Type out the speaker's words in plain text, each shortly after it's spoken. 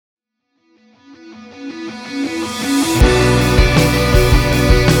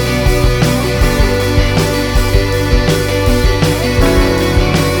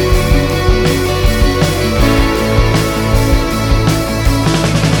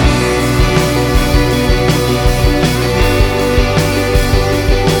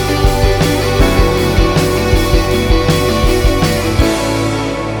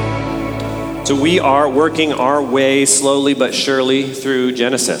we are working our way slowly but surely through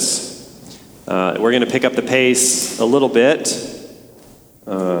Genesis. We're going to pick up the pace a little bit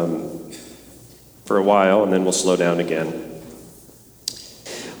for a while, and then we'll slow down again.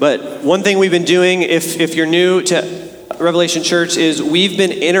 But one thing we've been doing, if you're new to Revelation Church, is we've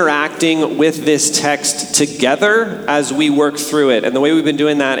been interacting with this text together as we work through it. And the way we've been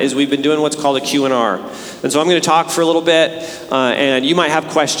doing that is we've been doing what's called a Q&R. And so I'm going to talk for a little bit, and you might have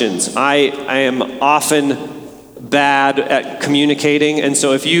questions. I am often bad at communicating, and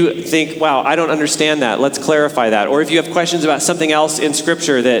so if you think, wow, I don't understand that, let's clarify that. Or if you have questions about something else in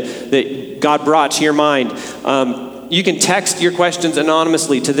Scripture that God brought to your mind, you can text your questions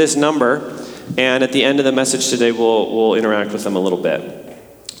anonymously to this number, and at the end of the message today, we'll interact with them a little bit.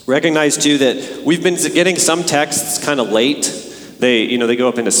 Recognize, too, that we've been getting some texts kind of late. They go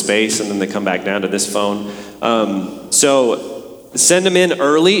up into space, and then they come back down to this phone. So send them in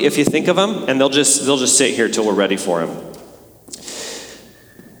early if you think of them, and they'll just sit here till we're ready for them.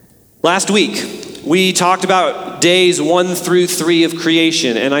 Last week, we talked about days 1 through 3 of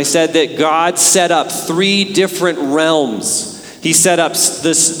creation, and I said that God set up 3 different realms. He set up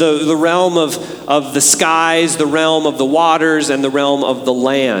the realm of the skies, the realm of the waters, and the realm of the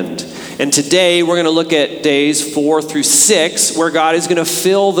land. And today we're going to look at days 4 through 6, where God is going to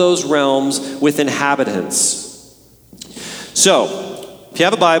fill those realms with inhabitants. So, if you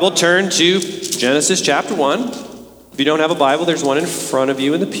have a Bible, turn to Genesis chapter 1. If you don't have a Bible, there's one in front of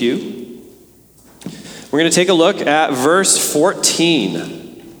you in the pew. We're going to take a look at verse 14.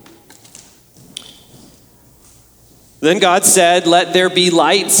 Then God said, "Let there be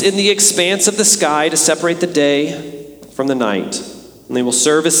lights in the expanse of the sky to separate the day from the night. And they will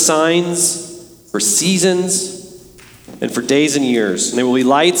serve as signs for seasons and for days and years. And there will be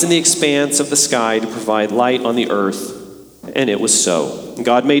lights in the expanse of the sky to provide light on the earth." And it was so. And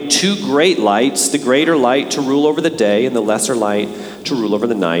God made 2 great lights, the greater light to rule over the day and the lesser light to rule over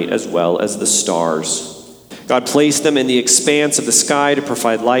the night, as well as the stars. God placed them in the expanse of the sky to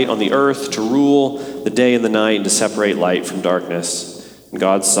provide light on the earth, to rule the day and the night, and to separate light from darkness. And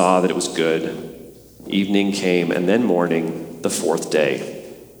God saw that it was good. Evening came, and then morning, the 4th day.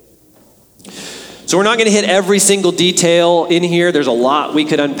 So we're not going to hit every single detail in here. There's a lot we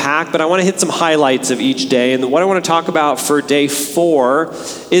could unpack, but I want to hit some highlights of each day. And what I want to talk about for day 4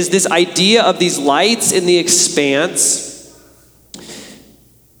 is this idea of these lights in the expanse,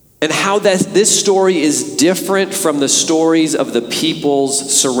 and how this story is different from the stories of the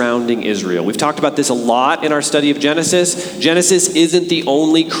peoples surrounding Israel. We've talked about this a lot in our study of Genesis. Genesis isn't the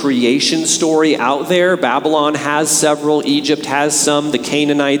only creation story out there. Babylon has several. Egypt has some. The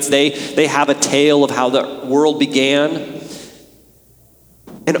Canaanites, they have a tale of how the world began.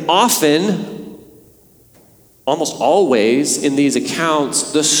 And often, almost always in these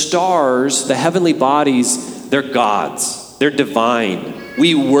accounts, the stars, the heavenly bodies, they're gods. They're divine.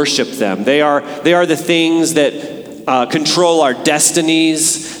 We worship them. They are the things that control our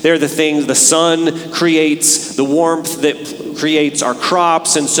destinies. They're the things, the sun creates the warmth that creates our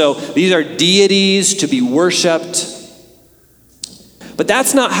crops. And so these are deities to be worshiped. But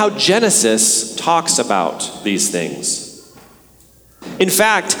that's not how Genesis talks about these things. In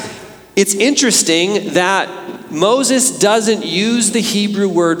fact, it's interesting that Moses doesn't use the Hebrew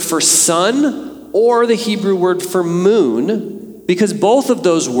word for sun or the Hebrew word for moon, because both of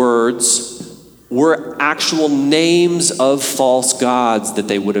those words were actual names of false gods that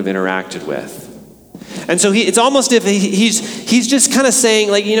they would have interacted with. And so it's almost if he's just kind of saying,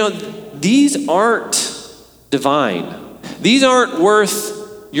 like, these aren't divine. These aren't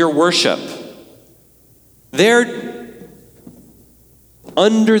worth your worship. They're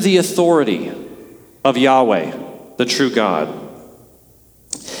under the authority of Yahweh, the true God.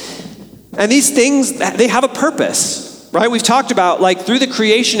 And these things, they have a purpose. Right? We've talked about, through the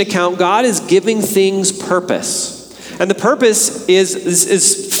creation account, God is giving things purpose. And the purpose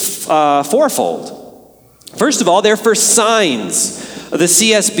is fourfold. First of all, they're for signs. The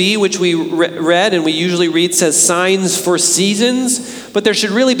CSB, which we read and we usually read, says signs for seasons, but there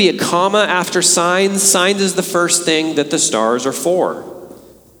should really be a comma after signs. Signs is the first thing that the stars are for.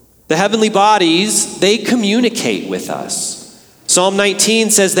 The heavenly bodies, they communicate with us. Psalm 19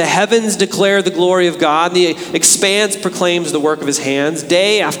 says, "The heavens declare the glory of God. The expanse proclaims the work of his hands.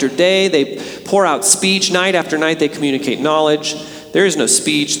 Day after day, they pour out speech. Night after night, they communicate knowledge. There is no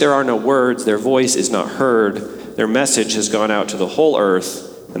speech. There are no words. Their voice is not heard. Their message has gone out to the whole earth,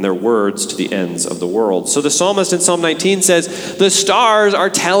 and their words to the ends of the world." So the psalmist in Psalm 19 says, the stars are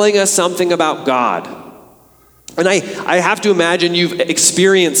telling us something about God. And I have to imagine you've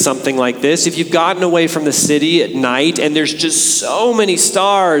experienced something like this. If you've gotten away from the city at night and there's just so many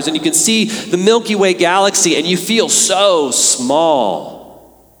stars and you can see the Milky Way galaxy and you feel so small.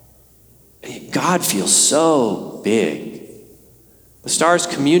 And God feels so big. The stars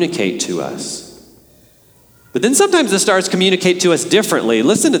communicate to us. But then sometimes the stars communicate to us differently.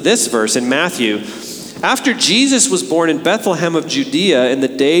 Listen to this verse in Matthew. After Jesus was born in Bethlehem of Judea in the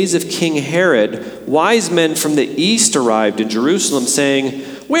days of King Herod, wise men from the east arrived in Jerusalem saying,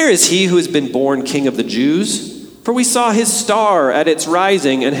 "Where is he who has been born King of the Jews? For we saw his star at its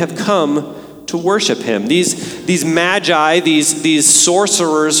rising and have come to worship him." These magi, these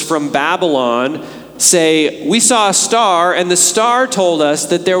sorcerers from Babylon say, "We saw a star, and the star told us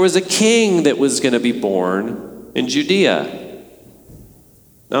that there was a king that was going to be born in Judea."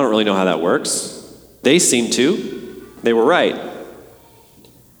 I don't really know how that works. They seem to. They were right.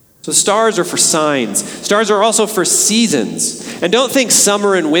 So stars are for signs. Stars are also for seasons. And don't think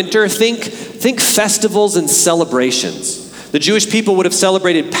summer and winter. Think festivals and celebrations. The Jewish people would have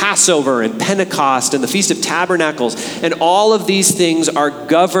celebrated Passover and Pentecost and the Feast of Tabernacles. And all of these things are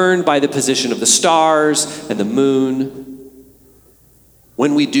governed by the position of the stars and the moon.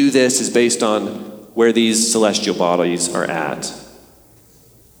 When we do this is based on where these celestial bodies are at.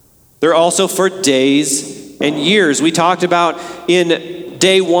 They're also for days and years. We talked about in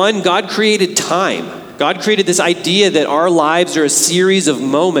day one, God created time. God created this idea that our lives are a series of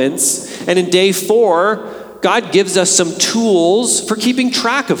moments. And in day 4, God gives us some tools for keeping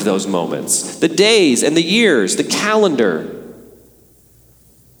track of those moments. The days and the years, the calendar.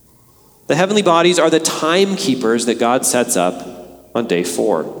 The heavenly bodies are the timekeepers that God sets up on day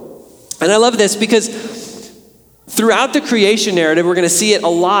 4. And I love this because throughout the creation narrative, we're going to see it a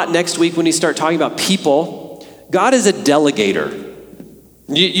lot next week when we start talking about people. God is a delegator.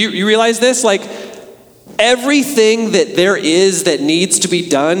 You realize this? Like, everything that there is that needs to be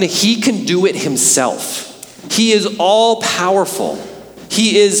done, he can do it himself. He is all-powerful.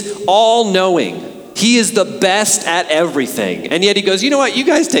 He is all-knowing. He is the best at everything. And yet he goes, "You know what? You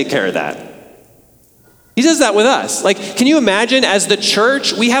guys take care of that." He does that with us. Like, can you imagine as the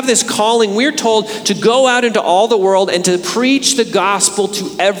church, we have this calling. We're told to go out into all the world and to preach the gospel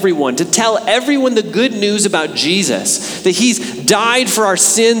to everyone, to tell everyone the good news about Jesus, that he's died for our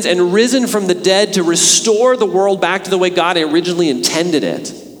sins and risen from the dead to restore the world back to the way God originally intended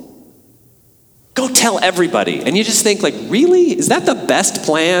it. Go tell everybody. And you just think, like, really? Is that the best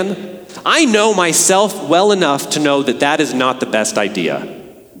plan? I know myself well enough to know that that is not the best idea.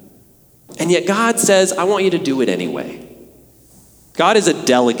 And yet God says, I want you to do it anyway. God is a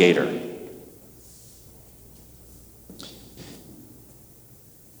delegator.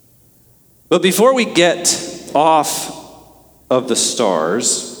 But before we get off of the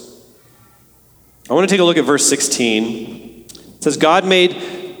stars, I want to take a look at verse 16. It says, God made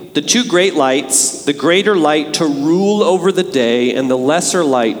the 2 great lights, the greater light to rule over the day and the lesser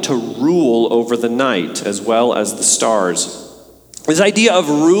light to rule over the night, as well as the stars. This idea of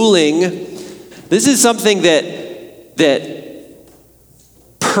ruling, this is something that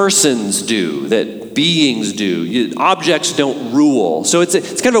persons do, that beings do. Objects don't rule. So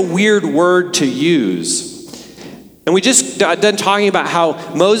it's kind of a weird word to use. And we just got done talking about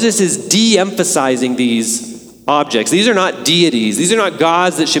how Moses is de-emphasizing these objects. These are not deities. These are not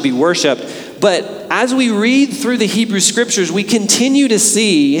gods that should be worshipped. But as we read through the Hebrew scriptures, we continue to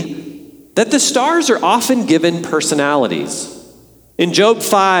see that the stars are often given personalities. In Job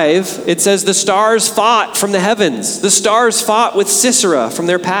 5, it says, the stars fought from the heavens. The stars fought with Sisera from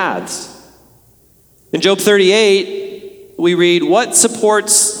their paths. In Job 38, we read, what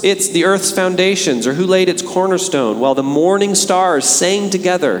supports the earth's foundations, or who laid its cornerstone, while the morning stars sang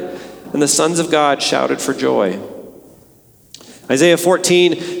together and the sons of God shouted for joy. Isaiah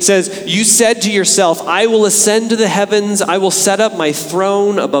 14 says, you said to yourself, I will ascend to the heavens. I will set up my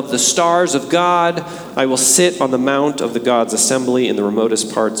throne above the stars of God. I will sit on the mount of the God's assembly in the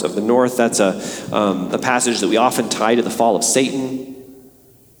remotest parts of the north. That's a passage that we often tie to the fall of Satan.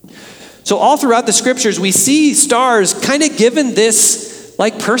 So all throughout the scriptures, we see stars kind of given this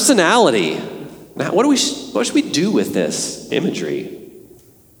like personality. Now, what should we do with this imagery?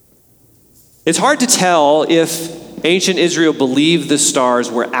 It's hard to tell if ancient Israel believed the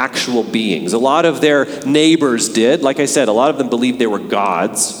stars were actual beings. A lot of their neighbors did. Like I said, a lot of them believed they were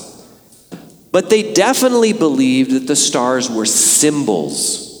gods. But they definitely believed that the stars were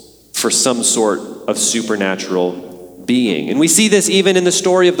symbols for some sort of supernatural being. And we see this even in the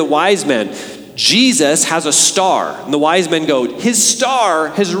story of the wise men. Jesus has a star. And the wise men go, his star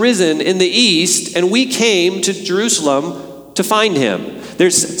has risen in the east, and we came to Jerusalem to find him.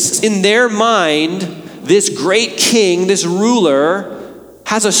 There's, in their mind, this great king, this ruler,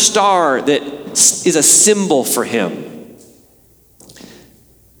 has a star that is a symbol for him.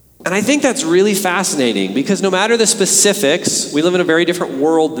 And I think that's really fascinating because no matter the specifics, we live in a very different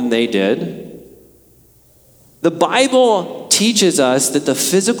world than they did. The Bible teaches us that the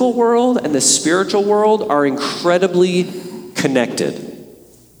physical world and the spiritual world are incredibly connected.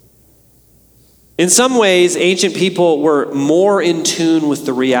 In some ways, ancient people were more in tune with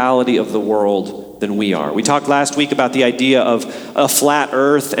the reality of the world than we are. We talked last week about the idea of a flat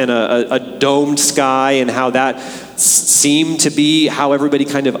earth and a domed sky and how that seemed to be how everybody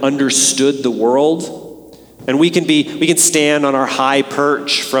kind of understood the world. And we can stand on our high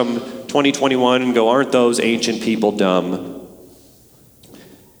perch from 2021 and go, aren't those ancient people dumb?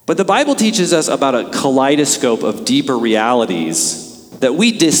 But the Bible teaches us about a kaleidoscope of deeper realities that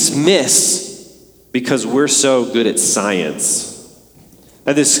we dismiss because we're so good at science.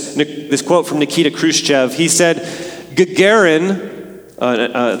 And this quote from Nikita Khrushchev, he said, Gagarin,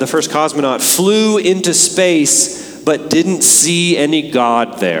 the first cosmonaut, flew into space but didn't see any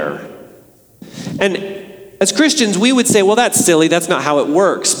God there. And as Christians, we would say, well, that's silly, that's not how it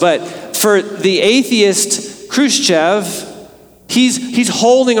works. But for the atheist Khrushchev, he's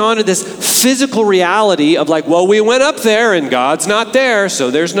holding on to this physical reality of like, well, we went up there and God's not there, so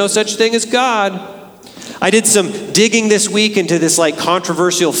there's no such thing as God. I did some digging this week into this like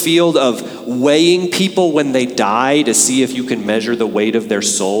controversial field of weighing people when they die to see if you can measure the weight of their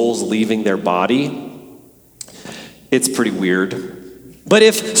souls leaving their body. It's pretty weird. But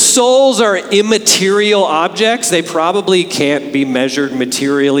if souls are immaterial objects, they probably can't be measured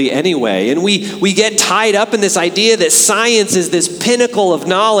materially anyway. And we get tied up in this idea that science is this pinnacle of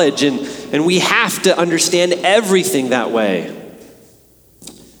knowledge and we have to understand everything that way.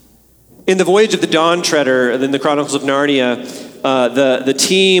 In the Voyage of the Dawn Treader, in the Chronicles of Narnia, the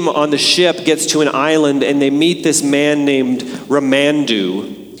team on the ship gets to an island and they meet this man named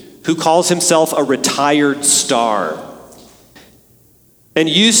Ramandu, who calls himself a retired star. And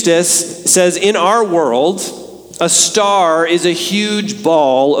Eustace says, in our world, a star is a huge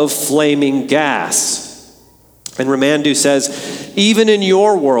ball of flaming gas. And Ramandu says, even in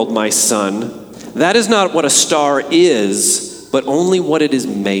your world, my son, that is not what a star is, but only what it is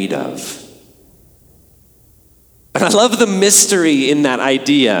made of. And I love the mystery in that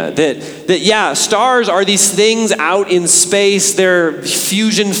idea that yeah, stars are these things out in space. They're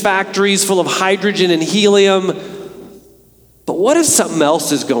fusion factories full of hydrogen and helium. But what if something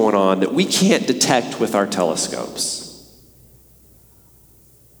else is going on that we can't detect with our telescopes?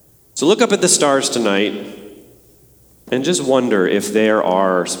 So look up at the stars tonight and just wonder if there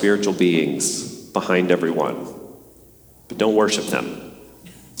are spiritual beings behind every one. But don't worship them.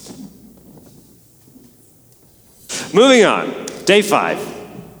 Moving on, day 5.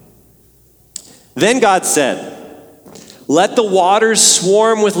 Then God said, let the waters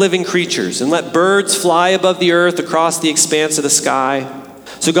swarm with living creatures, and let birds fly above the earth across the expanse of the sky.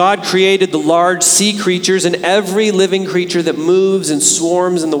 So God created the large sea creatures and every living creature that moves and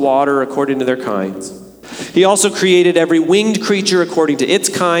swarms in the water according to their kinds. He also created every winged creature according to its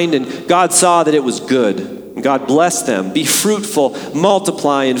kind, and God saw that it was good. God blessed them. Be fruitful,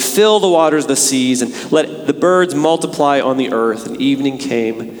 multiply, and fill the waters of the seas, and let the birds multiply on the earth. And evening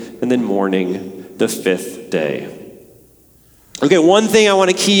came, and then morning, the 5th day. Okay, one thing I want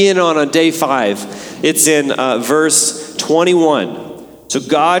to key in on day 5. It's in verse 21. So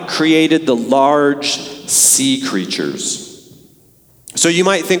God created the large sea creatures. So you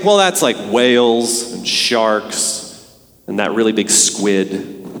might think, well, that's like whales and sharks and that really big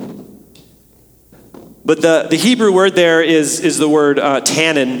squid. But the Hebrew word there is the word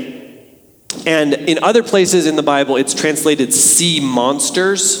tannin. And in other places in the Bible, it's translated sea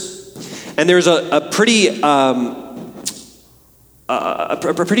monsters. And there's a pretty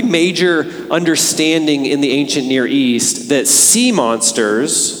major understanding in the ancient Near East that sea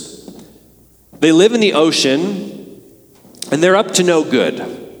monsters, they live in the ocean, and they're up to no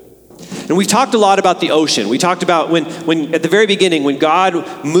good. And we've talked a lot about the ocean. We talked about when at the very beginning, when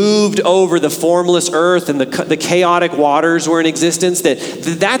God moved over the formless earth and the chaotic waters were in existence,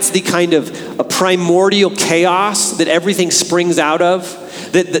 that's the kind of a primordial chaos that everything springs out of,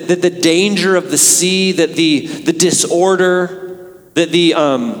 that the danger of the sea, that the disorder, that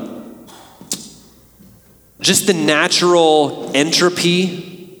just the natural entropy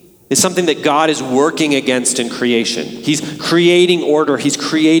is something that God is working against in creation. He's creating order. He's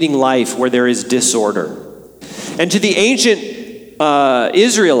creating life where there is disorder. And to the ancient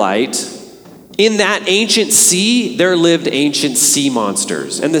Israelite, In that ancient sea, there lived ancient sea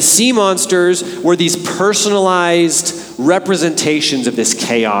monsters. And the sea monsters were these personalized representations of this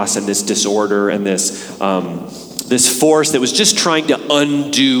chaos and this disorder and this force that was just trying to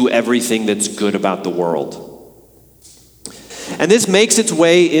undo everything that's good about the world. And this makes its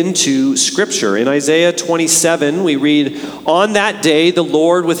way into Scripture. In Isaiah 27, we read, "On that day, the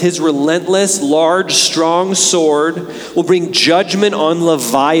Lord with his relentless, large, strong sword will bring judgment on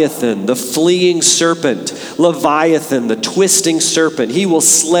Leviathan, the fleeing serpent, Leviathan, the twisting serpent. He will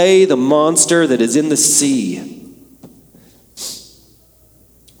slay the monster that is in the sea."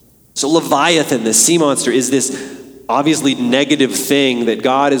 So Leviathan, the sea monster, is this obviously negative thing that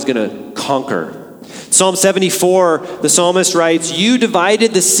God is going to conquer. Psalm 74, the psalmist writes, "You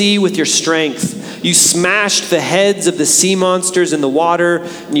divided the sea with your strength. You smashed the heads of the sea monsters in the water,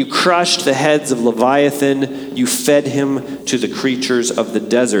 and you crushed the heads of Leviathan. You fed him to the creatures of the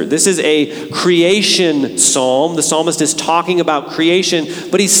desert." This is a creation psalm. The psalmist is talking about creation,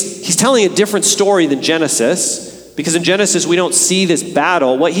 but he's telling a different story than Genesis. Because in Genesis, we don't see this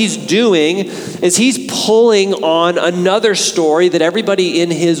battle. What he's doing is he's pulling on another story that everybody in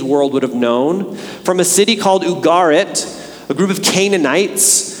his world would have known from a city called Ugarit. A group of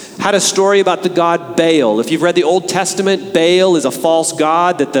Canaanites had a story about the god Baal. If you've read the Old Testament, Baal is a false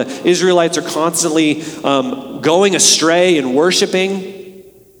god that the Israelites are constantly going astray and worshiping.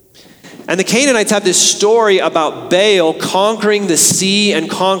 And the Canaanites have this story about Baal conquering the sea and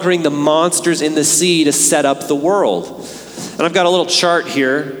conquering the monsters in the sea to set up the world. And I've got a little chart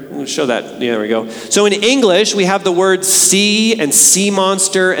here. I'm going to show that. Yeah, there we go. So in English, we have the words sea and sea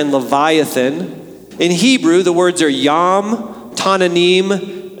monster and Leviathan. In Hebrew, the words are Yam, Tananim,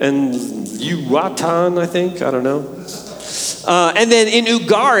 and Yuatan, I think. I don't know. And then in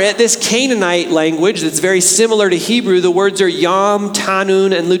Ugarit, this Canaanite language that's very similar to Hebrew, the words are Yam,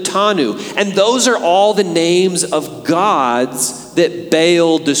 Tanun, and Lutanu. And those are all the names of gods that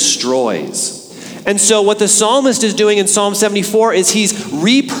Baal destroys. And so what the psalmist is doing in Psalm 74 is he's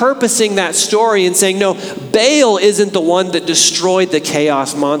repurposing that story and saying, no, Baal isn't the one that destroyed the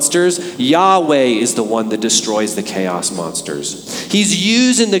chaos monsters. Yahweh is the one that destroys the chaos monsters. He's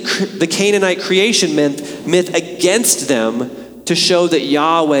using the Canaanite creation myth against them to show that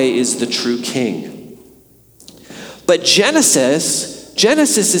Yahweh is the true king. But Genesis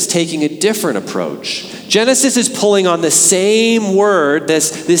is taking a different approach. Genesis is pulling on the same word,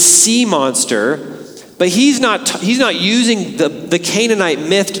 this sea monster, but he's not using the Canaanite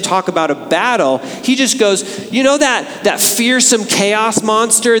myth to talk about a battle. He just goes, you know that fearsome chaos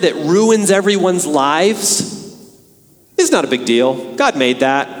monster that ruins everyone's lives? It's not a big deal. God made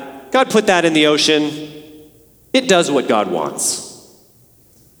that. God put that in the ocean. It does what God wants.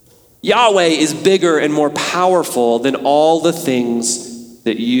 Yahweh is bigger and more powerful than all the things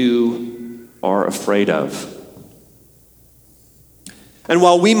that you are afraid of. And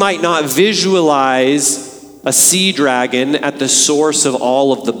while we might not visualize a sea dragon at the source of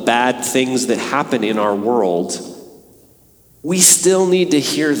all of the bad things that happen in our world, we still need to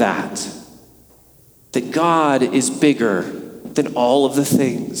hear that God is bigger than all of the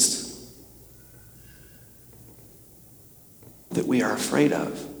things that we are afraid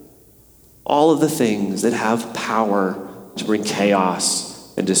of. All of the things that have power to bring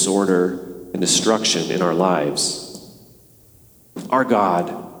chaos and disorder and destruction in our lives. Our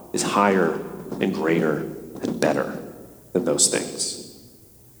God is higher and greater and better than those things.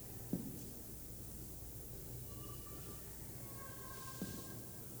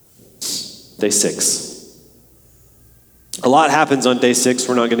 Day 6. A lot happens on day 6.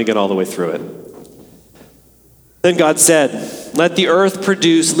 We're not going to get all the way through it. Then God said, "Let the earth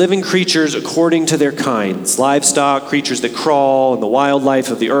produce living creatures according to their kinds, livestock, creatures that crawl, and the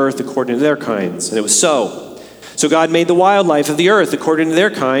wildlife of the earth according to their kinds." And it was so. So God made the wildlife of the earth according to their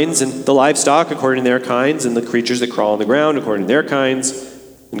kinds, and the livestock according to their kinds, and the creatures that crawl on the ground according to their kinds.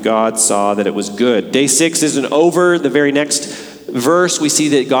 And God saw that it was good. Day 6 isn't over. The very next verse, we see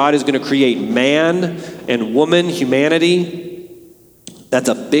that God is going to create man and woman, humanity. That's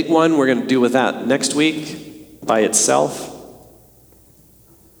a big one. We're going to deal with that next week by itself.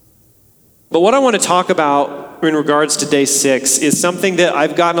 But what I want to talk about in regards to day 6 is something that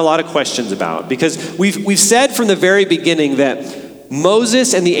I've gotten a lot of questions about, because we've said from the very beginning that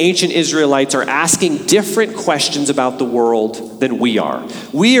Moses and the ancient Israelites are asking different questions about the world than we are.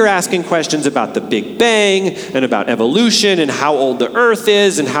 We are asking questions about the Big Bang and about evolution and how old the earth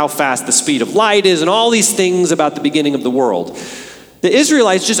is and how fast the speed of light is and all these things about the beginning of the world. The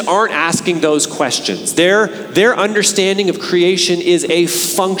Israelites just aren't asking those questions. Their understanding of creation is a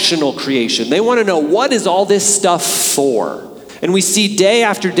functional creation. They want to know, what is all this stuff for? And we see day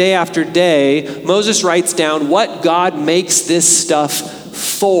after day after day, Moses writes down what God makes this stuff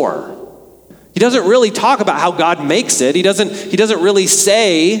for. He doesn't really talk about how God makes it. He doesn't really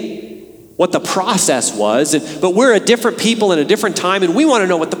say what the process was. But we're a different people in a different time, and we want to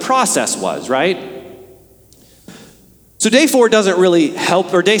know what the process was, right? So day 4 doesn't really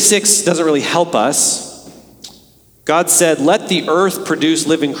help, or day 6 doesn't really help us. God said, let the earth produce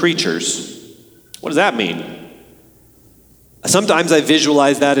living creatures. What does that mean? Sometimes I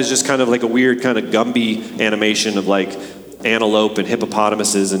visualize that as just kind of like a weird kind of Gumby animation of like antelope and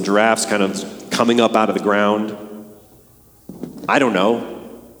hippopotamuses and giraffes kind of coming up out of the ground. I don't know.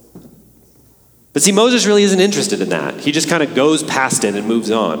 But see, Moses really isn't interested in that. He just kind of goes past it and moves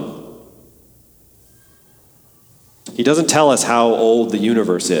on. He doesn't tell us how old the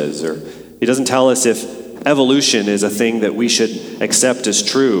universe is, or he doesn't tell us if evolution is a thing that we should accept as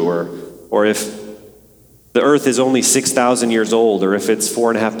true, or if the earth is only 6,000 years old, or if it's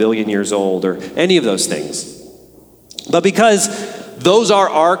 4.5 billion years old, or any of those things. But because those are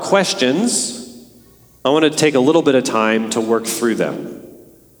our questions, I want to take a little bit of time to work through them.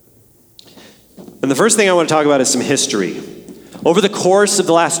 And the first thing I want to talk about is some history. Over the course of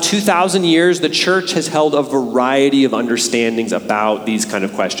the last 2,000 years, the church has held a variety of understandings about these kind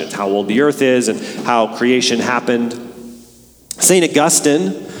of questions, how old the earth is and how creation happened. St. Augustine,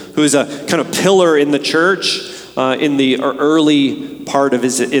 who is a kind of pillar in the church in the early part of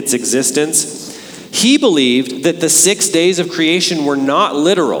its existence, he believed that the 6 days of creation were not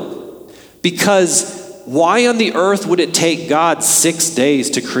literal, because why on the earth would it take God 6 days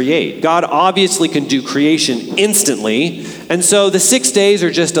to create? God obviously can do creation instantly, and so the 6 days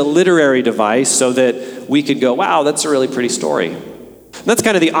are just a literary device so that we could go, wow, that's a really pretty story. And that's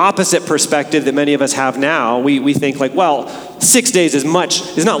kind of the opposite perspective that many of us have now. We think like, well, 6 days is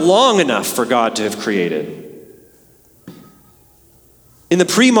not long enough for God to have created. In the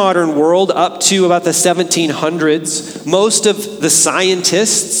pre-modern world, up to about the 1700s, most of the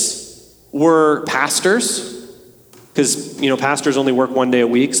scientists were pastors, because pastors only work 1 day a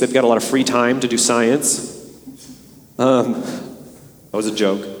week, so they've got a lot of free time to do science. That was a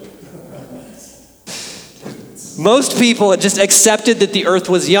joke. Most people just accepted that the earth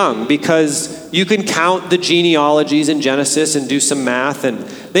was young because you can count the genealogies in Genesis and do some math, and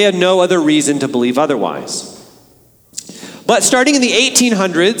they had no other reason to believe otherwise. But starting in the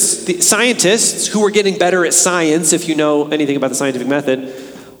 1800s, the scientists who were getting better at science, if you know anything about the scientific method,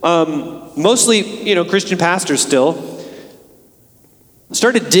 mostly Christian pastors still,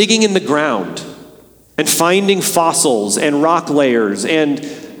 started digging in the ground and finding fossils and rock layers and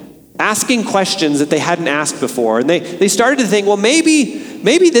asking questions that they hadn't asked before. And they started to think, well,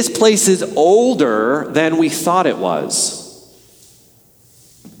 maybe this place is older than we thought it was.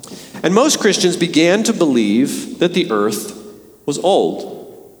 And most Christians began to believe that the earth was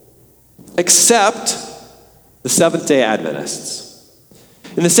old, except the Seventh-day Adventists.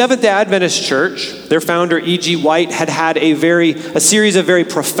 In the Seventh-day Adventist Church, their founder, E.G. White, had a series of very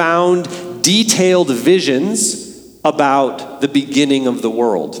profound, detailed visions about the beginning of the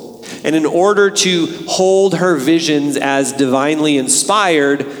world. And in order to hold her visions as divinely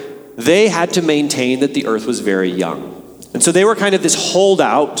inspired, they had to maintain that the earth was very young. And so they were kind of this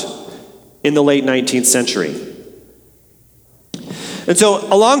holdout in the late 19th century. And so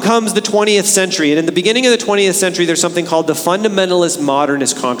along comes the 20th century, and in the beginning of the 20th century, there's something called the fundamentalist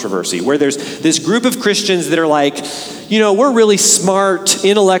modernist controversy, where there's this group of Christians that are like, we're really smart,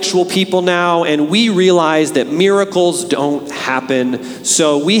 intellectual people now, and we realize that miracles don't happen,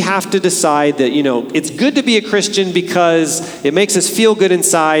 so we have to decide that, it's good to be a Christian because it makes us feel good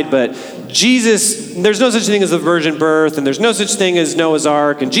inside, but Jesus, there's no such thing as the virgin birth, and there's no such thing as Noah's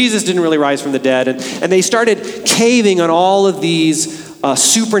Ark, and Jesus didn't really rise from the dead, and they started caving on all of these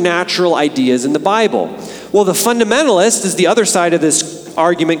supernatural ideas in the Bible. Well, the fundamentalists, as the other side of this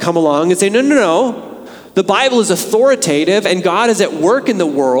argument, come along and say, no. The Bible is authoritative, and God is at work in the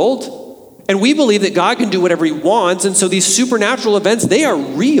world, and we believe that God can do whatever he wants, and so these supernatural events, they are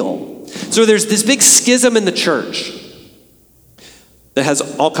real. So there's this big schism in the church that has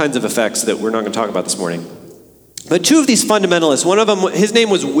all kinds of effects that we're not going to talk about this morning. But two of these fundamentalists, one of them, his name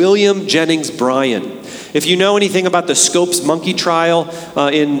was William Jennings Bryan. If you know anything about the Scopes monkey trial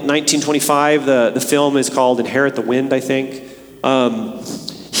in 1925, the film is called Inherit the Wind, I think.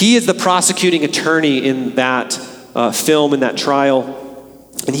 He is the prosecuting attorney in that film, in that trial.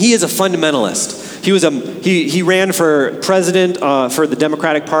 And he is a fundamentalist. He ran for president for the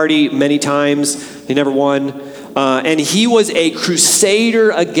Democratic Party many times. He never won. And he was a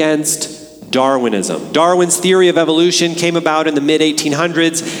crusader against Darwinism. Darwin's theory of evolution came about in the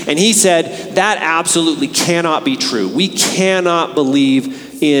mid-1800s, and he said that absolutely cannot be true. We cannot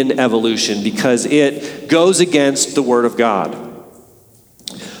believe in evolution because it goes against the Word of God.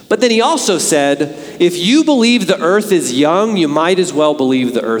 But then he also said, if you believe the earth is young, you might as well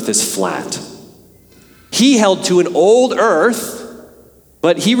believe the earth is flat. He held to an old earth,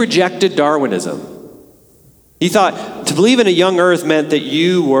 but he rejected Darwinism. He thought to believe in a young earth meant that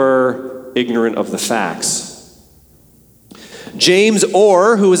you were ignorant of the facts. James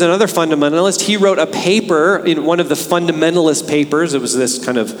Orr, who was another fundamentalist, he wrote a paper in one of the fundamentalist papers. It was this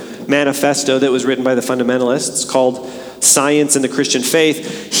kind of manifesto that was written by the fundamentalists called Science and the Christian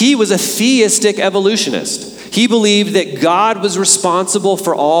Faith. He was a theistic evolutionist. He believed that God was responsible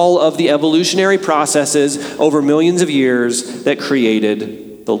for all of the evolutionary processes over millions of years that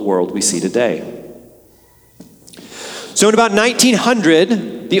created the world we see today. So in about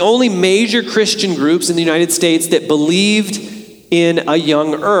 1900, the only major Christian groups in the United States that believed in a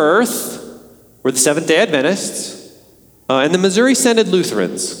young earth were the Seventh-day Adventists and the Missouri Synod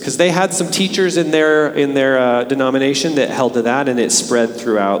Lutherans, because they had some teachers in their denomination that held to that, and it spread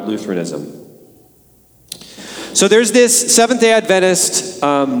throughout Lutheranism. So there's this Seventh-day Adventist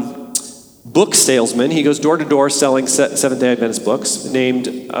book salesman. He goes door to door selling Seventh-day Adventist books, named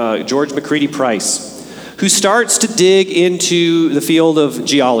George McCready Price, who starts to dig into the field of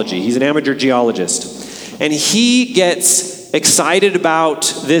geology. He's an amateur geologist. And he gets excited about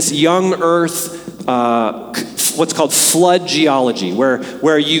this young earth, what's called flood geology,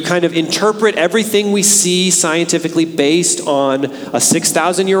 where you kind of interpret everything we see scientifically based on a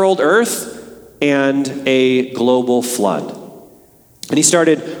 6,000-year-old earth and a global flood. And he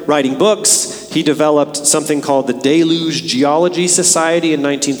started writing books. He developed something called the Deluge Geology Society in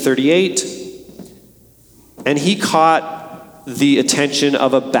 1938. And he caught the attention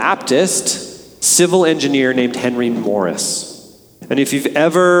of a Baptist civil engineer named Henry Morris. And if you've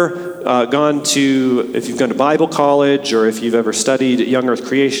gone to Bible college, or if you've ever studied young earth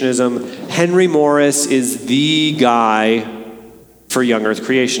creationism, Henry Morris is the guy for young earth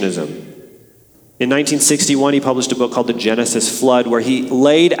creationism. In 1961, he published a book called The Genesis Flood, where he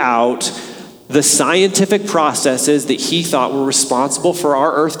laid out the scientific processes that he thought were responsible for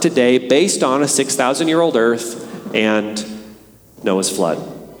our earth today based on a 6,000-year-old earth and Noah's flood.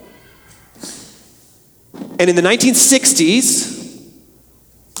 And in the 1960s,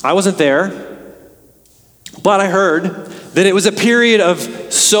 I wasn't there, but I heard that it was a period of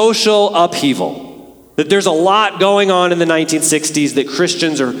social upheaval, that there's a lot going on in the 1960s that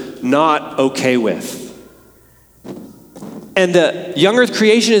Christians are not okay with. And the young earth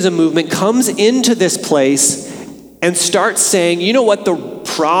creationism movement comes into this place and starts saying, you know what the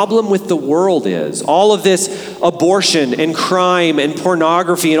problem with the world is? All of this abortion and crime and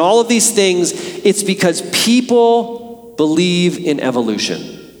pornography and all of these things, it's because people believe in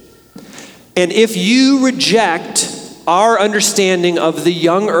evolution. And if you reject our understanding of the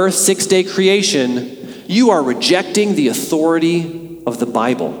young earth 6-day creation, you are rejecting the authority of the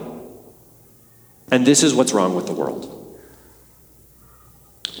Bible. And this is what's wrong with the world.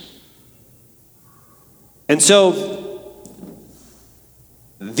 And so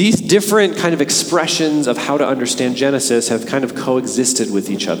these different kind of expressions of how to understand Genesis have kind of coexisted with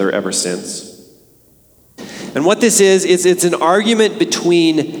each other ever since. And what this is it's an argument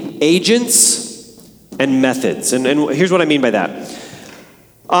between agents and methods. And here's what I mean by that.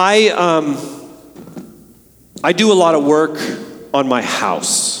 I do a lot of work on my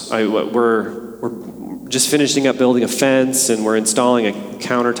house. We're just finishing up building a fence, and we're installing a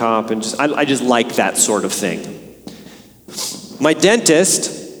countertop, and I just like that sort of thing. My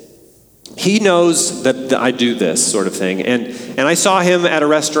dentist, he knows that I do this sort of thing, and I saw him at a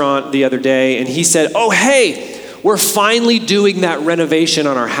restaurant the other day, and he said, "Oh, hey, we're finally doing that renovation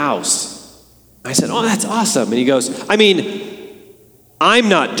on our house." I said, "Oh, that's awesome." And he goes, I'm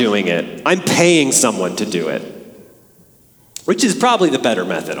not doing it. I'm paying someone to do it, which is probably the better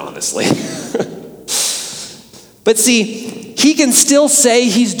method, honestly. But see, he can still say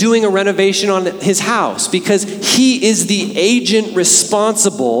he's doing a renovation on his house because he is the agent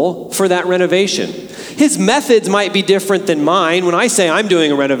responsible for that renovation. His methods might be different than mine. When I say I'm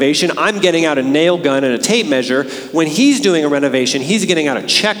doing a renovation, I'm getting out a nail gun and a tape measure. When he's doing a renovation, he's getting out a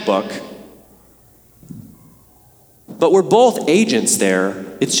checkbook. But we're both agents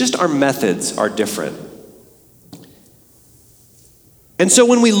there. It's just our methods are different. And so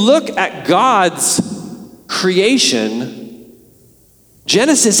when we look at God's creation,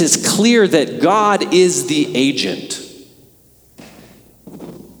 Genesis is clear that God is the agent.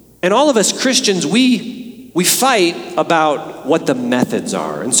 And all of us Christians, we we fight about what the methods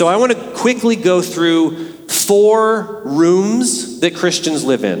are. And so I want to quickly go through 4 rooms that Christians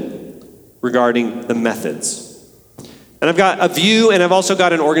live in regarding the methods. And I've got a view, and I've also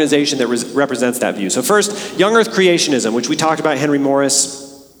got an organization that represents that view. So first, Young Earth Creationism, which we talked about, Henry Morris.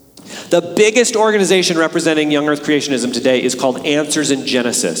 The biggest organization representing Young Earth Creationism today is called Answers in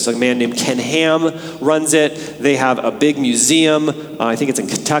Genesis. A man named Ken Ham runs it. They have a big museum. I think it's in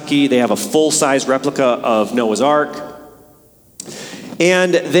Kentucky. They have a full-size replica of Noah's Ark.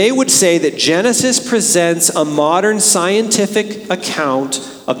 And they would say that Genesis presents a modern scientific account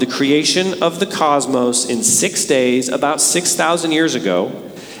of the creation of the cosmos in 6 days, about 6,000 years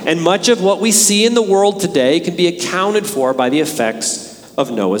ago. And much of what we see in the world today can be accounted for by the effects of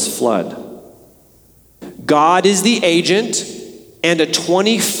Noah's flood. God is the agent, and a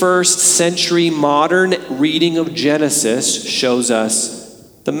 21st century modern reading of Genesis shows us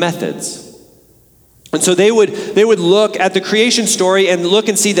the methods. And so they would look at the creation story and look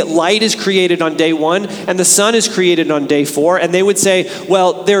and see that light is created on day 1 and the sun is created on day 4. And they would say,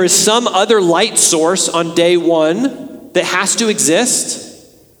 well, there is some other light source on day 1 that has to exist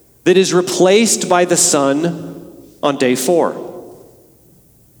that is replaced by the sun on day 4.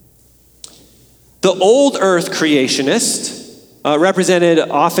 The old earth creationist, represented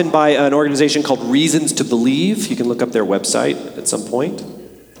often by an organization called Reasons to Believe, you can look up their website at some point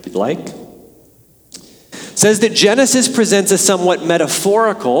if you'd like, says that Genesis presents a somewhat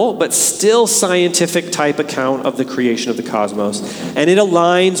metaphorical but still scientific type account of the creation of the cosmos, and it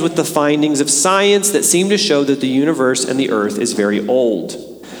aligns with the findings of science that seem to show that the universe and the earth is very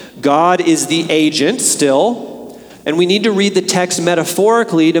old. God is the agent still, and we need to read the text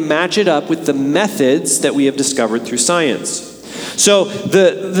metaphorically to match it up with the methods that we have discovered through science. So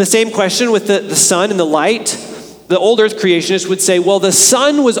the same question with the sun and the light. The old earth creationists would say, well, the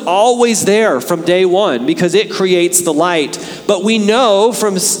sun was always there from day 1 because it creates the light. But we know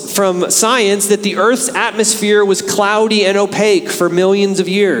from science that the earth's atmosphere was cloudy and opaque for millions of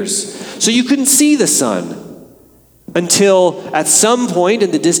years. So you couldn't see the sun until at some point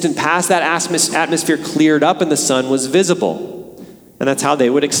in the distant past, that atmosphere cleared up and the sun was visible. And that's how they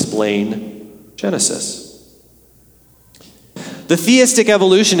would explain Genesis. The theistic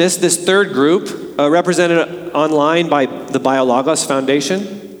evolutionists, this third group, represented online by the Biologos Foundation,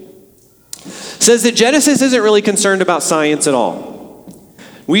 says that Genesis isn't really concerned about science at all.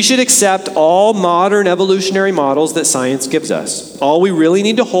 We should accept all modern evolutionary models that science gives us. All we really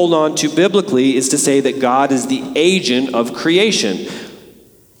need to hold on to biblically is to say that God is the agent of creation.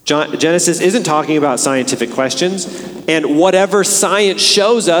 Genesis isn't talking about scientific questions, and whatever science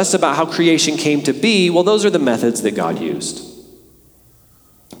shows us about how creation came to be, well, those are the methods that God used.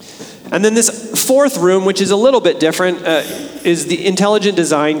 And then this fourth room, which is a little bit different, is the intelligent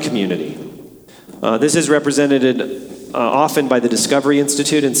design community. This is represented often by the Discovery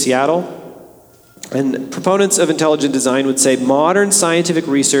Institute in Seattle. And proponents of intelligent design would say modern scientific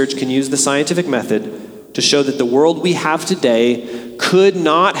research can use the scientific method to show that the world we have today could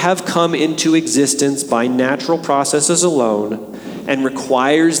not have come into existence by natural processes alone and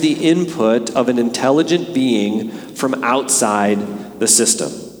requires the input of an intelligent being from outside the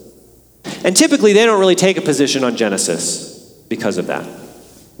system. And typically, they don't really take a position on Genesis because of that.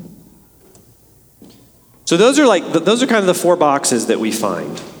 So those are kind of the 4 boxes that we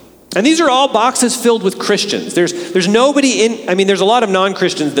find. And these are all boxes filled with Christians. There's nobody there's a lot of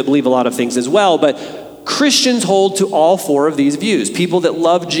non-Christians that believe a lot of things as well, but Christians hold to all 4 of these views. People that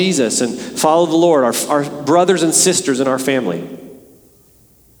love Jesus and follow the Lord, our brothers and sisters in our family.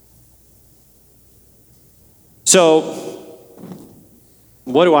 So,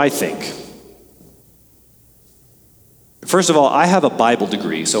 what do I think? First of all, I have a Bible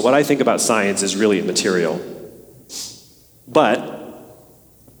degree, so what I think about science is really immaterial. But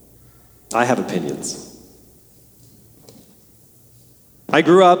I have opinions. I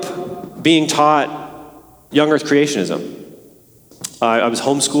grew up being taught young earth creationism. I was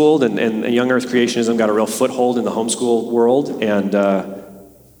homeschooled, and young earth creationism got a real foothold in the homeschool world, and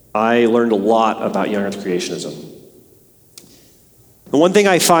I learned a lot about young earth creationism. The one thing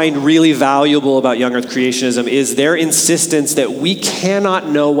I find really valuable about young earth creationism is their insistence that we cannot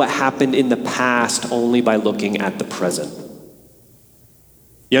know what happened in the past only by looking at the present.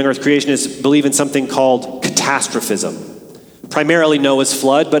 Young earth creationists believe in something called catastrophism, primarily Noah's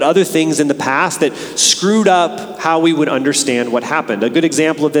flood, but other things in the past that screwed up how we would understand what happened. A good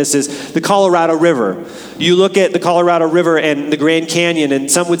example of this is the Colorado River. You look at the Colorado River and the Grand Canyon, and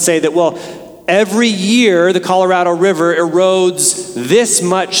some would say that, well, every year the Colorado River erodes this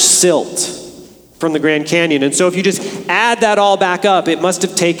much silt. from the Grand Canyon. And so if you just add that all back up, it must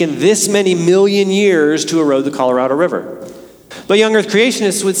have taken this many million years to erode the Colorado River. But young earth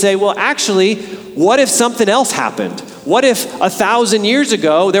creationists would say, well, actually, what if something else happened? What if 1,000 years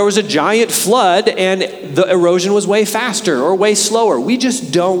ago there was a giant flood and the erosion was way faster or way slower? We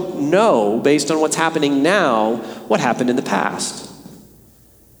just don't know, based on what's happening now, what happened in the past.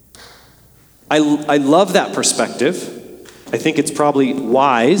 I love that perspective. I think it's probably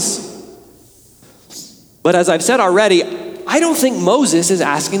wise. But as I've said already, I don't think Moses is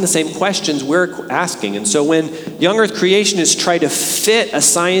asking the same questions we're asking. And so when young earth creationists try to fit a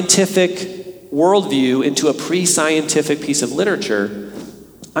scientific worldview into a pre-scientific piece of literature,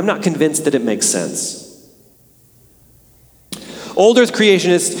 I'm not convinced that it makes sense. Old earth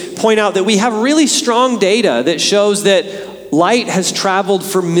creationists point out that we have really strong data that shows that light has traveled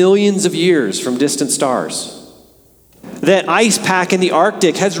for millions of years from distant stars. That ice pack in the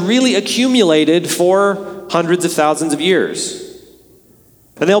Arctic has really accumulated for hundreds of thousands of years.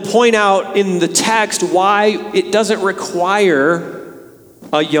 And they'll point out in the text why it doesn't require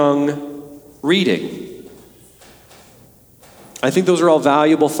a young reading. I think those are all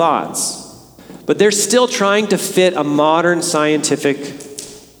valuable thoughts. But they're still trying to fit a modern scientific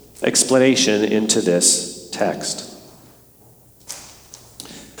explanation into this text.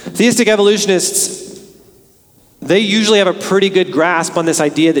 Theistic evolutionists, they usually have a pretty good grasp on this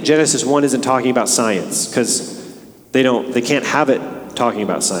idea that Genesis 1 isn't talking about science, because they can't have it talking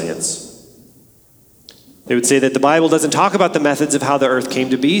about science. They would say that the Bible doesn't talk about the methods of how the earth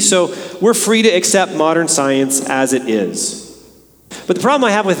came to be, so we're free to accept modern science as it is. But the problem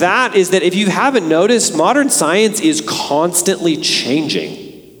I have with that is that if you haven't noticed, modern science is constantly changing.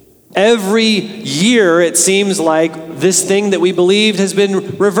 Every year it seems like this thing that we believed has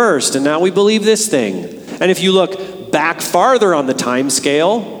been reversed, and now we believe this thing. And if you look back farther on the time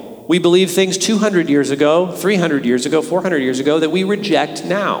scale, we believe things 200 years ago, 300 years ago, 400 years ago that we reject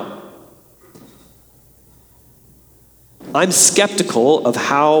now. I'm skeptical of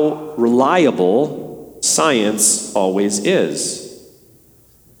how reliable science always is.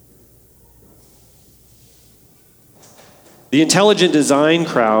 The intelligent design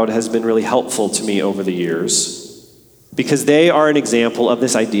crowd has been really helpful to me over the years because they are an example of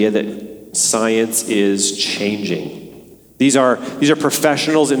this idea that science is changing. These are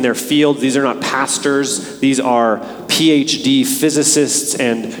professionals in their field. These are not pastors. These are PhD physicists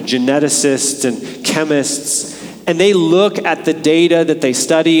and geneticists and chemists. And they look at the data that they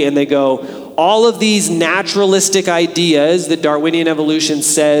study and they go, all of these naturalistic ideas that Darwinian evolution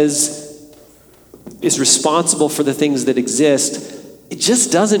says is responsible for the things that exist, it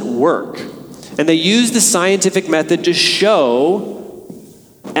just doesn't work. And they use the scientific method to show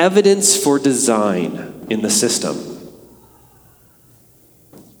evidence for design in the system.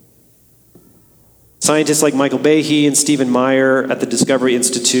 Scientists like Michael Behe and Stephen Meyer at the Discovery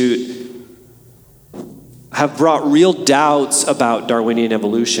Institute have brought real doubts about Darwinian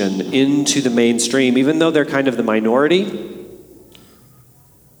evolution into the mainstream, even though they're kind of the minority.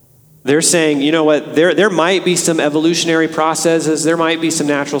 They're saying, you know what, there might be some evolutionary processes, there might be some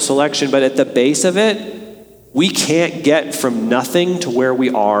natural selection, but at the base of it, we can't get from nothing to where we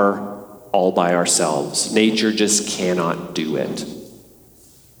are all by ourselves. Nature just cannot do it.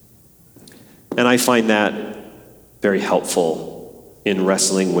 And I find that very helpful in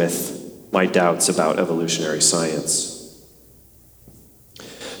wrestling with my doubts about evolutionary science.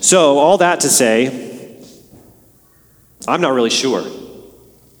 So, all that to say, I'm not really sure.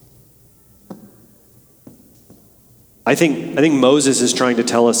 I think Moses is trying to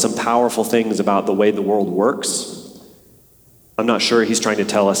tell us some powerful things about the way the world works. I'm not sure he's trying to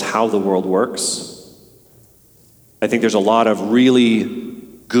tell us how the world works. I think there's a lot of really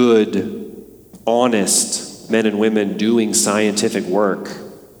good, honest men and women doing scientific work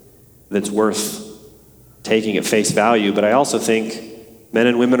that's worth taking at face value, but I also think men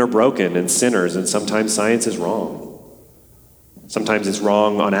and women are broken and sinners, and sometimes science is wrong. Sometimes it's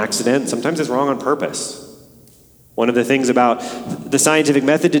wrong on accident, sometimes it's wrong on purpose. One of the things about the scientific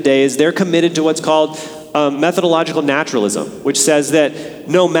method today is they're committed to what's called methodological naturalism, which says that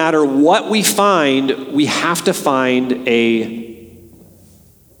no matter what we find, we have to find a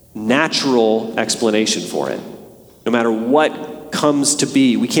natural explanation for it. No matter what comes to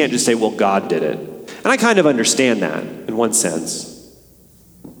be, we can't just say, well, God did it. And I kind of understand that in one sense.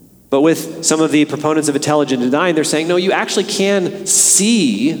 But with some of the proponents of intelligent design, they're saying, no, you actually can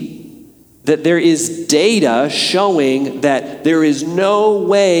see that there is data showing that there is no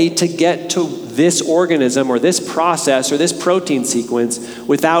way to get to this organism or this process or this protein sequence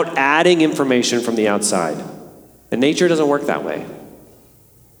without adding information from the outside. And nature doesn't work that way.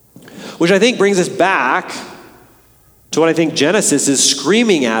 Which I think brings us back to what I think Genesis is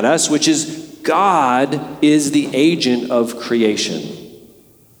screaming at us, which is God is the agent of creation.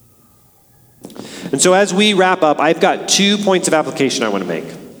 And so as we wrap up, I've got 2 points of application I want to make.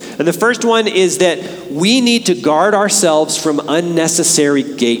 And the first one is that we need to guard ourselves from unnecessary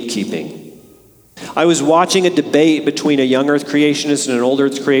gatekeeping. I was watching a debate between a young earth creationist and an old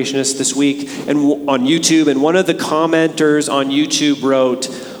earth creationist this week and on YouTube, and one of the commenters on YouTube wrote,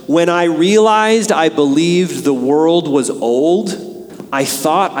 "When I realized I believed the world was old, I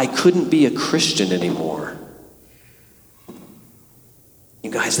thought I couldn't be a Christian anymore."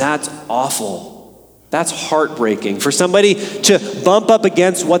 You guys, that's awful. That's heartbreaking for somebody to bump up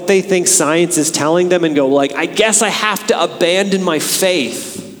against what they think science is telling them and go like, I guess I have to abandon my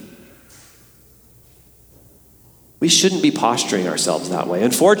faith. We shouldn't be posturing ourselves that way.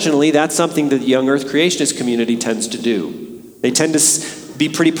 Unfortunately, that's something that the young earth creationist community tends to do. They tend to be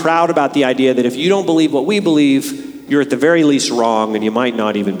pretty proud about the idea that if you don't believe what we believe, you're at the very least wrong and you might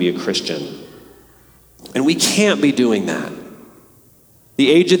not even be a Christian. And we can't be doing that. The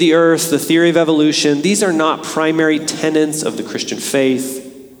age of the earth, the theory of evolution, these are not primary tenets of the Christian faith.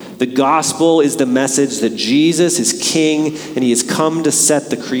 The gospel is the message that Jesus is king and he has come to set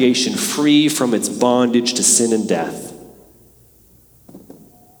the creation free from its bondage to sin and death.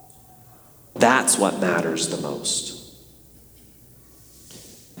 That's what matters the most.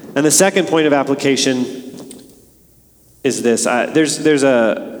 And the second point of application is this. There's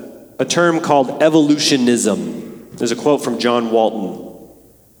a term called evolutionism. There's a quote from John Walton.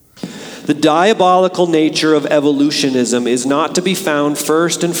 The diabolical nature of evolutionism is not to be found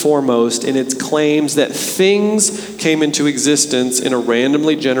first and foremost in its claims that things came into existence in a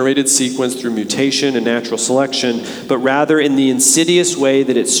randomly generated sequence through mutation and natural selection, but rather in the insidious way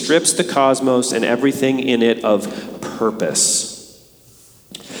that it strips the cosmos and everything in it of purpose.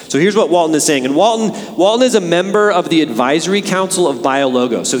 So here's what Walton is saying. And Walton is a member of the advisory council of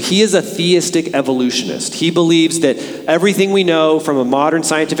BioLogos. So he is a theistic evolutionist. He believes that everything we know from a modern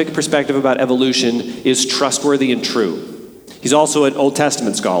scientific perspective about evolution is trustworthy and true. He's also an Old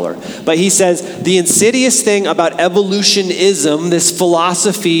Testament scholar. But he says the insidious thing about evolutionism, this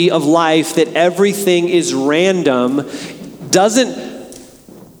philosophy of life that everything is random, doesn't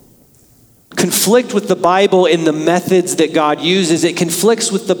conflict with the Bible in the methods that God uses. It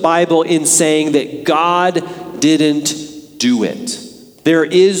conflicts with the Bible in saying that God didn't do it. There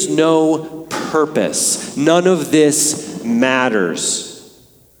is no purpose. None of this matters.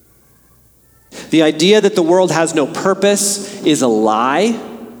 The idea that the world has no purpose is a lie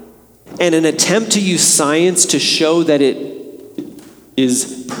and an attempt to use science to show that it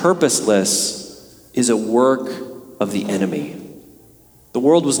is purposeless is a work of the enemy. The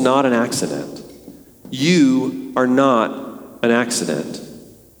world was not an accident. You are not an accident.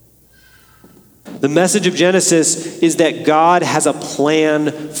 The message of Genesis is that God has a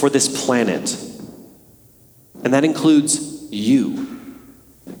plan for this planet. And that includes you.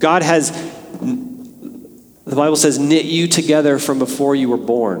 God has, the Bible says, knit you together from before you were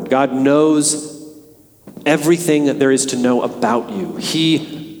born. God knows everything that there is to know about you.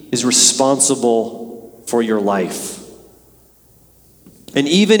 He is responsible for your life. And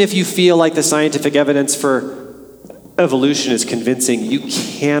even if you feel like the scientific evidence for evolution is convincing, you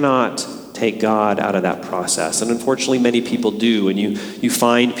cannot take God out of that process. And unfortunately, many people do. And you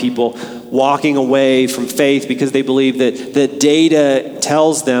find people walking away from faith because they believe that the data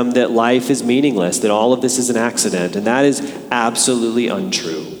tells them that life is meaningless, that all of this is an accident. And that is absolutely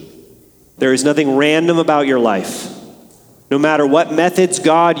untrue. There is nothing random about your life. No matter what methods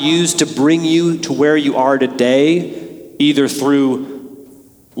God used to bring you to where you are today, either through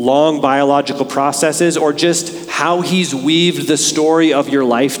long biological processes or just how he's weaved the story of your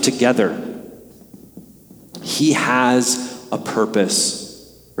life together. He has a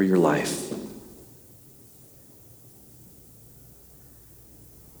purpose for your life.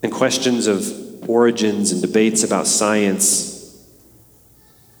 And questions of origins and debates about science,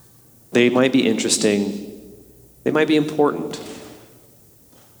 they might be interesting, they might be important,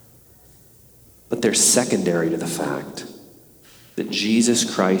 but they're secondary to the fact that Jesus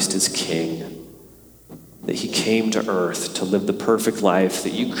Christ is King, that he came to earth to live the perfect life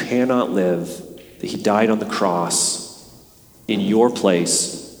that you cannot live, that he died on the cross in your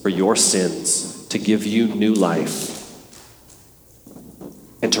place for your sins to give you new life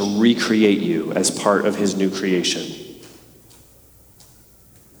and to recreate you as part of his new creation.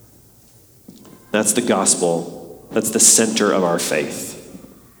 That's the gospel. That's the center of our faith.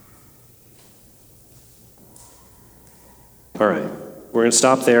 All right, we're going to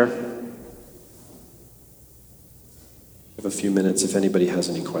stop there. We have a few few minutes if anybody has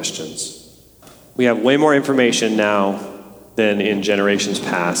any questions. We have way more information now than in generations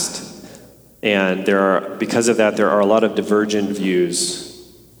past. And because of that, there are a lot of divergent views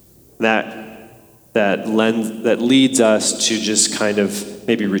that leads us to just kind of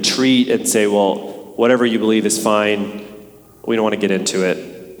maybe retreat and say, well, whatever you believe is fine. We don't want to get into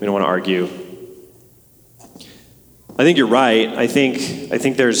it. We don't want to argue. I think you're right. I think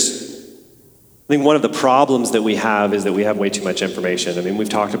one of the problems that we have is that we have way too much information. I mean, we've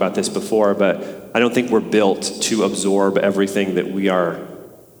talked about this before, but I don't think we're built to absorb everything that we are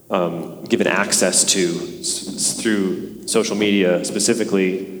given access to through social media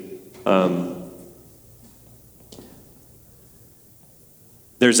specifically.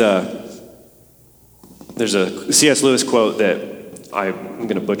 There's a C.S. Lewis quote that I'm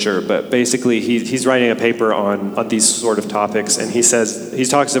going to butcher, but basically he's writing a paper on these sort of topics, and he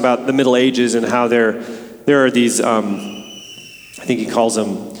talks about the Middle Ages and how there are these, I think he calls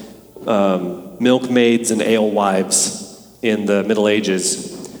them milkmaids and alewives in the Middle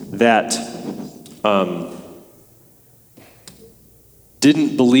Ages that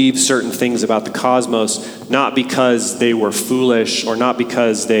didn't believe certain things about the cosmos, not because they were foolish or not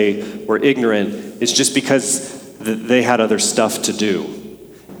because they were ignorant. It's just because they had other stuff to do.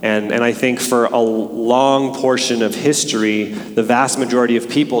 And I think for a long portion of history, the vast majority of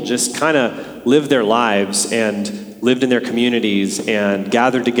people just kind of lived their lives and lived in their communities and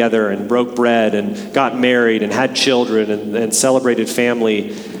gathered together and broke bread and got married and had children and celebrated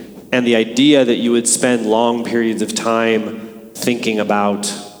family. And the idea that you would spend long periods of time thinking about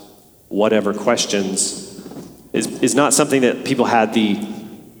whatever questions is not something that people had the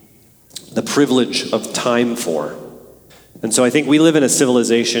privilege of time for. And so I think we live in a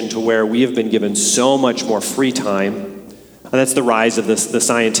civilization to where we have been given so much more free time, and that's the rise of the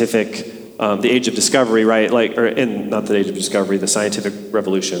scientific, the age of discovery, right? Not the age of discovery, the scientific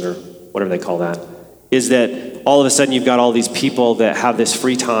revolution, or whatever they call that, is that all of a sudden you've got all these people that have this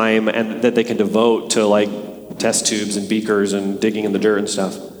free time and that they can devote to like test tubes and beakers and digging in the dirt and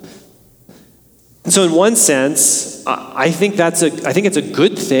stuff. And so in one sense, I think it's a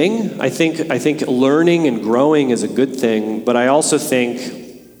good thing. I think learning and growing is a good thing, but I also think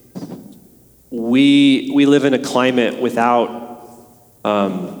we live in a climate without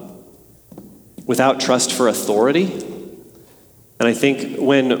trust for authority. And I think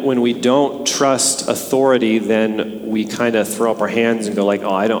when we don't trust authority, then we kind of throw up our hands and go like,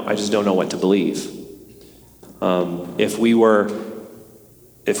 oh, I just don't know what to believe. If we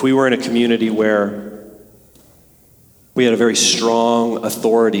were in a community where we had a very strong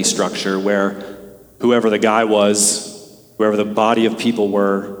authority structure where whoever the guy was, whoever the body of people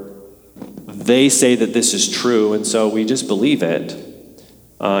were, they say that this is true, and so we just believe it,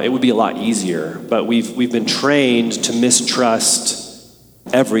 it would be a lot easier. But we've been trained to mistrust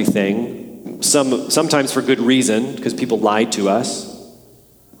everything, sometimes for good reason, because people lie to us,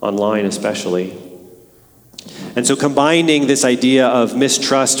 online especially. And so combining this idea of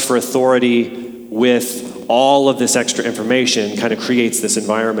mistrust for authority with all of this extra information kind of creates this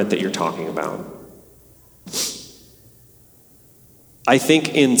environment that you're talking about. I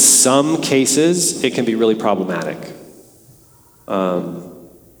think in some cases it can be really problematic.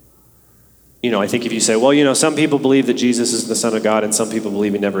 I think if you say, well, some people believe that Jesus is the Son of God and some people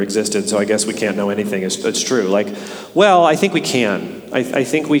believe he never existed, so I guess we can't know anything. It's true. I think we can. I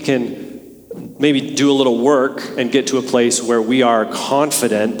think we can maybe do a little work and get to a place where we are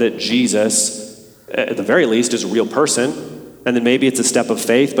confident that Jesus, at the very least, is a real person, and then maybe it's a step of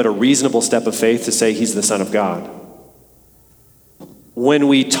faith, but a reasonable step of faith to say he's the Son of God. When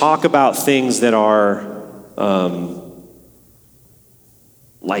we talk about things that are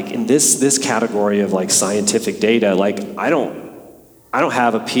in this category of scientific data, I don't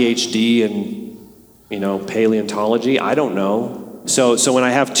have a PhD in paleontology. I don't know. So when I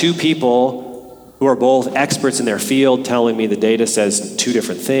have two people who are both experts in their field telling me the data says two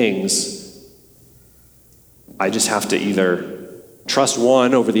different things, I just have to either trust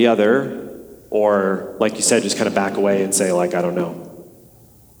one over the other, or, like you said, just kind of back away and say, I don't know.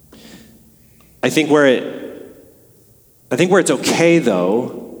 I think where it's okay,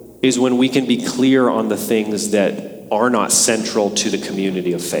 though, is when we can be clear on the things that are not central to the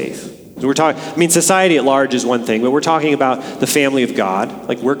community of faith. Society at large is one thing, but we're talking about the family of God.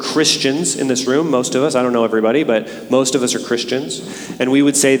 We're Christians in this room, most of us. I don't know everybody, but most of us are Christians. And we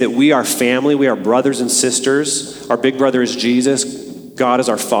would say that we are family, we are brothers and sisters. Our big brother is Jesus. God is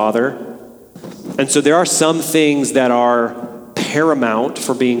our Father. And so there are some things that are paramount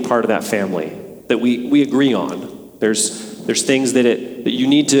for being part of that family that we agree on. There's things that you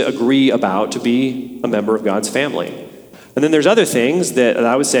need to agree about to be a member of God's family. And then there's other things that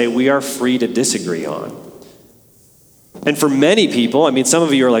I would say we are free to disagree on. And for many people, I mean, some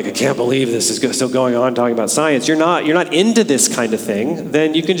of you are like, I can't believe this is still going on talking about science. You're not into this kind of thing.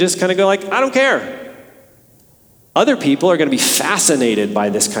 Then you can just kind of go like, I don't care. Other people are going to be fascinated by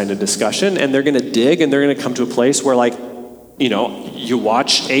this kind of discussion, and they're going to dig, and they're going to come to a place where, like, you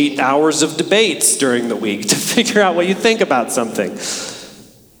watch 8 hours of debates during the week to figure out what you think about something.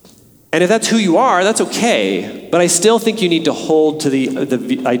 And if that's who you are, that's okay. But I still think you need to hold to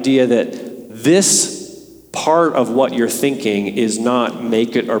the idea that this part of what you're thinking is not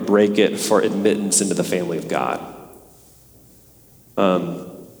make it or break it for admittance into the family of God.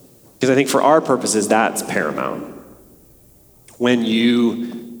 Because I think for our purposes, that's paramount. When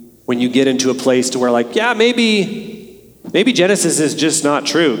you get into a place to where, like, yeah, maybe Genesis is just not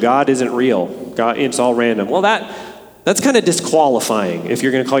true. God isn't real. God, it's all random. Well, that's kind of disqualifying if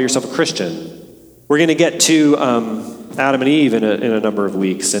you're going to call yourself a Christian. We're going to get to Adam and Eve in a number of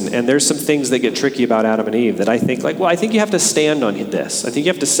weeks, and there's some things that get tricky about Adam and Eve that I think, like, well, I think you have to stand on this. I think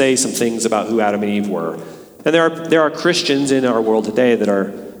you have to say some things about who Adam and Eve were. And there are Christians in our world today that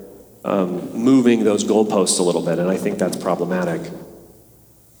are moving those goalposts a little bit, and I think that's problematic.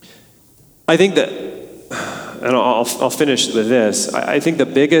 I think that, and I'll finish with this, I think the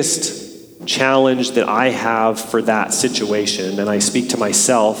biggest challenge that I have for that situation, and I speak to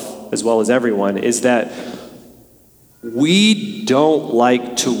myself as well as everyone, is that we don't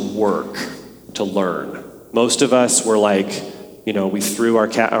like to work to learn. Most of us were like, we threw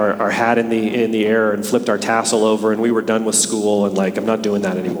our hat in the air and flipped our tassel over, and we were done with school, and like, I'm not doing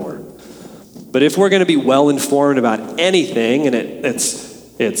that anymore. But if we're going to be well informed about anything, and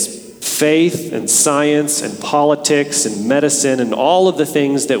it's faith and science and politics and medicine and all of the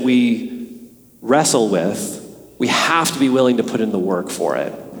things that we wrestle with, we have to be willing to put in the work for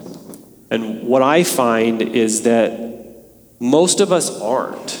it. And what I find is that most of us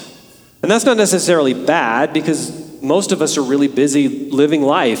aren't. And that's not necessarily bad, because most of us are really busy living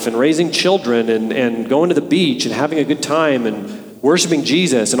life and raising children and going to the beach and having a good time and worshiping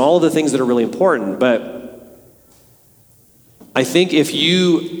Jesus and all of the things that are really important. But I think if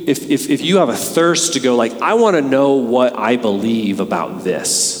you have a thirst to go like, I want to know what I believe about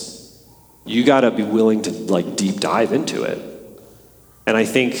this, you got to be willing to like deep dive into it. And I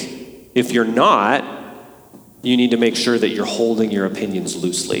think if you're not, you need to make sure that you're holding your opinions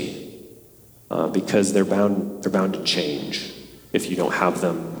loosely, because they're bound to change if you don't have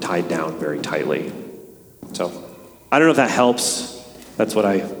them tied down very tightly. So I don't know if that helps. That's what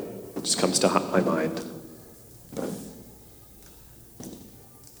just comes to my mind.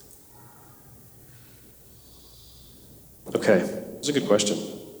 Okay, that's a good question.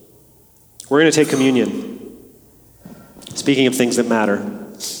 We're going to take communion. Speaking of things that matter,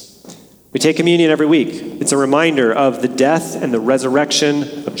 we take communion every week. It's a reminder of the death and the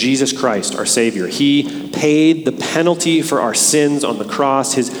resurrection of Jesus Christ, our Savior. He paid the penalty for our sins on the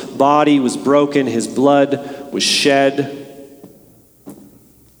cross. His body was broken. His blood was shed.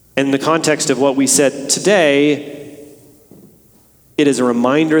 And in the context of what we said today, it is a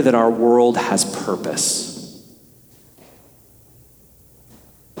reminder that our world has purpose.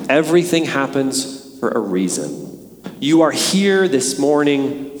 Everything happens for a reason. You are here this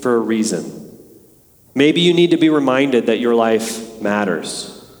morning for a reason. Maybe you need to be reminded that your life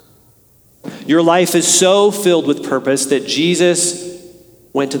matters. Your life is so filled with purpose that Jesus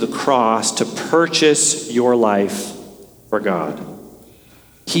went to the cross to purchase your life for God.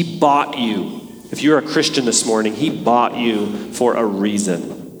 He bought you. If you're a Christian this morning, he bought you for a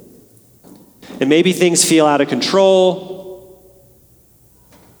reason. And maybe things feel out of control.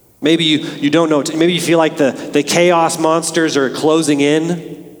 Maybe you don't know. Maybe you feel like the chaos monsters are closing in.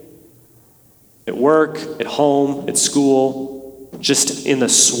 At work, at home, at school, just in the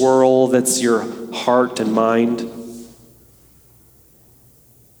swirl that's your heart and mind.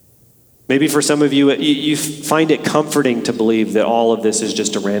 Maybe for some of you, you find it comforting to believe that all of this is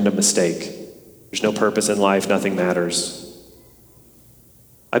just a random mistake. There's no purpose in life, nothing matters.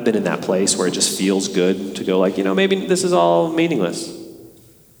 I've been in that place where it just feels good to go like, maybe this is all meaningless.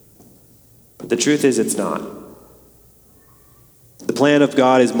 But the truth is, it's not. The plan of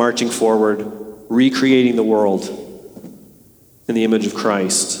God is marching forward, recreating the world in the image of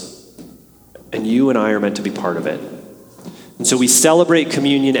Christ. And you and I are meant to be part of it. And so we celebrate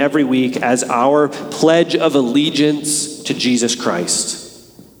communion every week as our pledge of allegiance to Jesus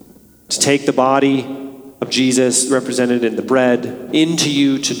Christ. To take the body of Jesus represented in the bread into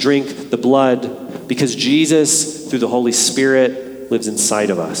you, to drink the blood, because Jesus, through the Holy Spirit, lives inside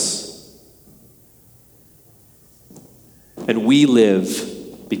of us. And we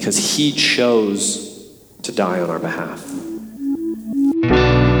live because he chose to die on our behalf.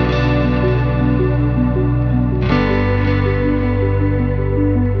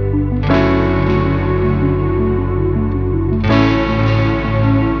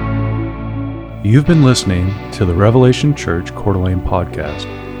 You've been listening to the Revelation Church Coeur d'Alene podcast.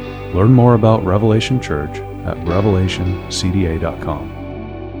 Learn more about Revelation Church at revelationcda.com.